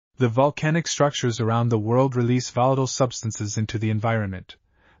The volcanic structures around the world release volatile substances into the environment,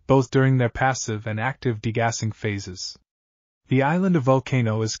 both during their passive and active degassing phases. The island of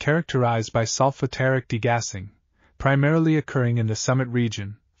Vulcano is characterized by solfataric degassing, primarily occurring in the summit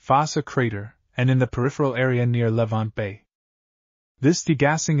region, Fossa crater, and in the peripheral area near Levant Bay. This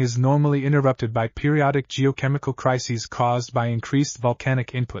degassing is normally interrupted by periodic geochemical crises caused by increased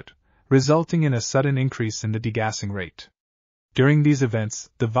volcanic input, resulting in a sudden increase in the degassing rate. During these events,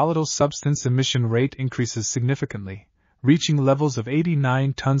 the volatile substance emission rate increases significantly, reaching levels of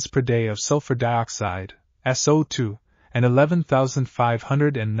 89 tons per day of sulfur dioxide, SO2, and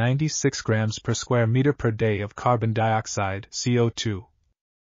 11,596 grams per square meter per day of carbon dioxide, CO2.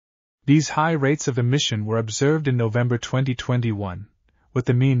 These high rates of emission were observed in November 2021, with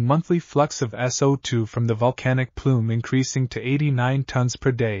the mean monthly flux of SO2 from the volcanic plume increasing to 89 tons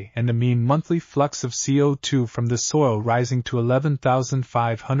per day and the mean monthly flux of CO2 from the soil rising to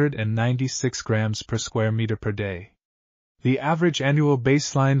 11,596 grams per square meter per day. The average annual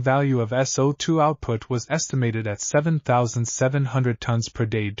baseline value of SO2 output was estimated at 7,700 tons per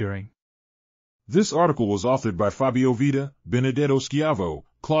day during. This article was authored by Fabio, Vita, Benedetto, Schiavo,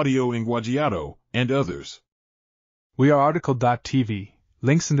 Claudio, Inguaggiato, and others. We are RTCLTV,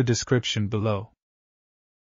 links in the description below.